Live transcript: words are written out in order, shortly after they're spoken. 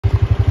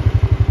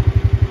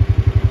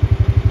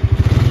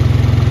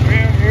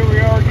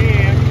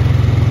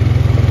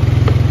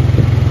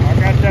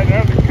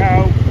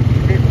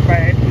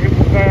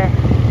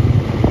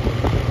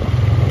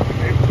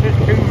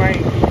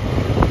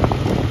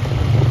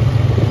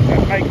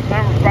make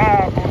number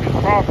 5 on this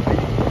property.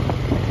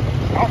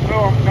 Also,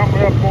 I'm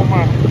coming up on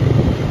my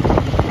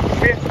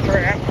 5th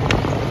trap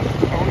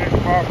on this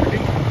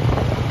property.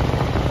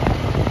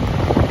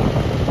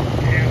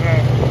 And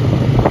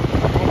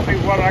we'll see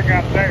what I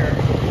got there.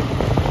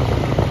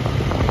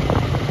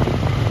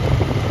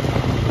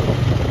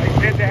 They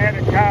said they had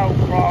a cow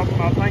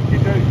problem. I think they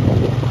do.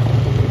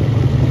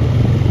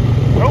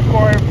 So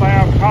far, everything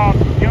I've caught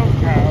is young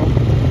cows.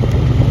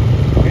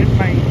 It's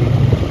mangy.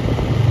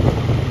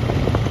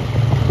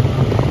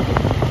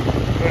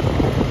 But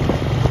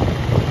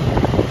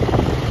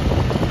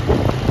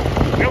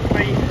we'll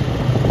see.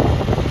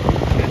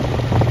 It's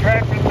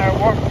trapping in the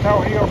Washita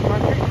Hill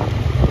country.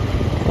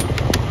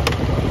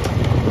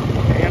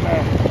 And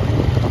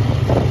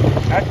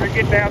after we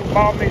get down the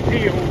bottom of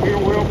these hills, here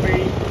will be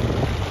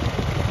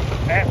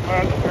at my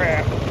other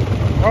trap.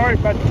 Sorry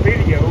about the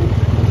videos.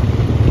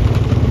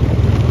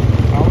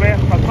 I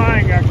left my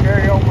thing I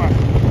carry on my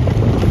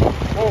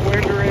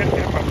four-wheeler and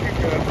my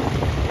pickup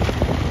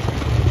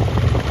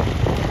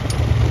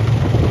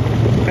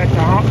at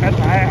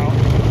the house,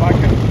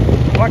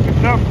 like a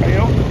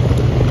dumbbell.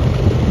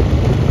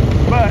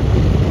 But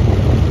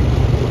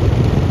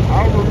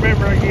I'll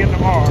remember again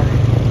tomorrow.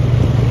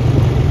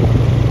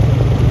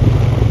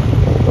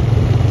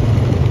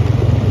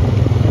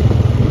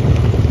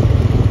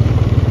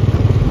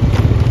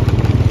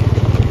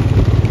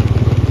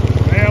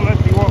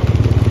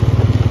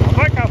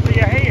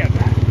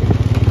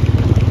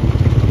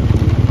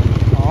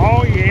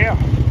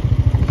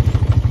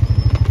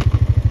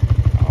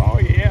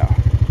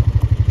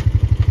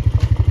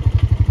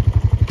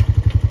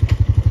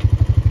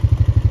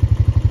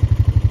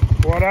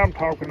 What I'm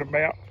talking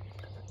about.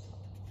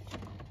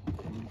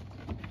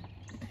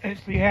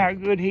 Let's see how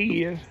good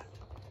he is.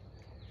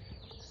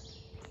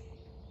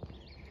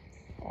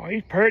 Oh,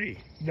 he's pretty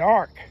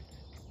dark.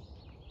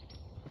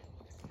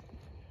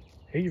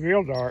 He's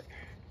real dark.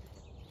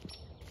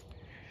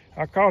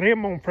 I caught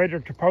him on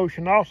Predator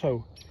Potion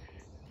also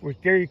with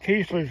Gary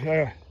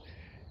Kiesler's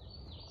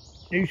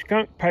new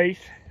skunk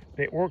paste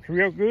that works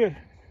real good.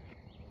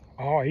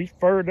 Oh, he's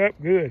furred up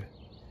good.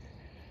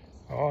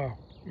 Oh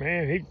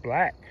man, he's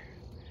black.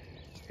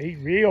 He's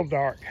real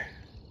dark.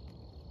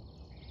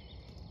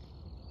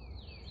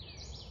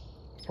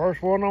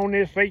 First one on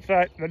this east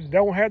side that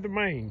don't have the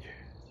mange.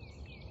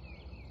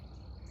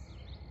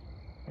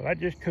 Well,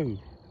 that's just cool.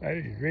 That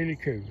is really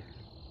cool.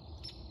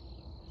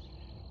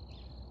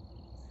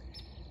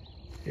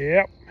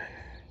 Yep.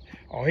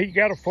 Oh, he's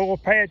got a full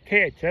pad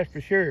catch, that's for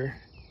sure.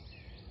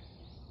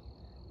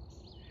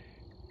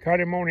 Caught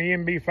him on the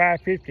MB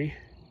 550.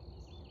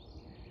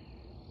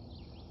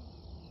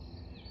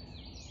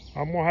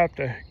 I'm gonna have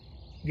to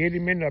get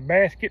him in a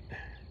basket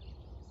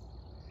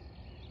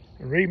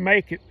and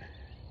remake it.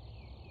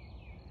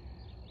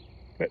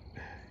 But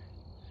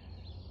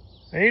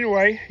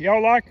anyway,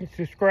 y'all like and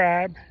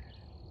subscribe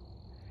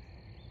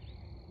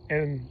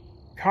and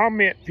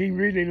comment if you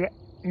really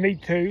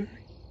need to,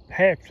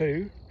 have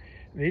to,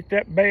 and hit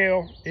that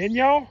bell. And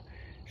y'all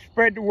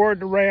spread the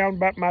word around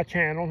about my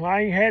channel.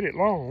 I ain't had it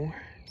long,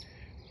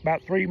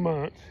 about 3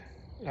 months.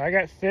 I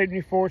got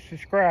 74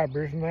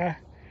 subscribers, and I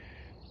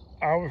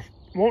was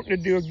wanting to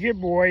do a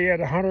giveaway at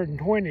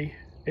 120.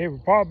 There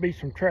would probably be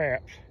some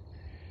traps.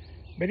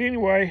 But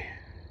anyway,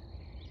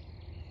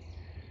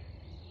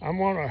 I'm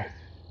gonna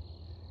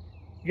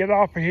get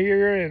off of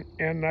here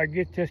and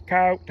get this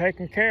coyote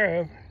taken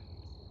care of.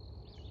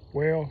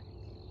 Well,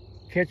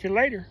 catch you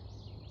later.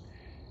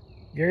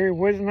 Gary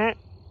Wisnut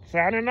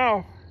signing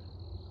off.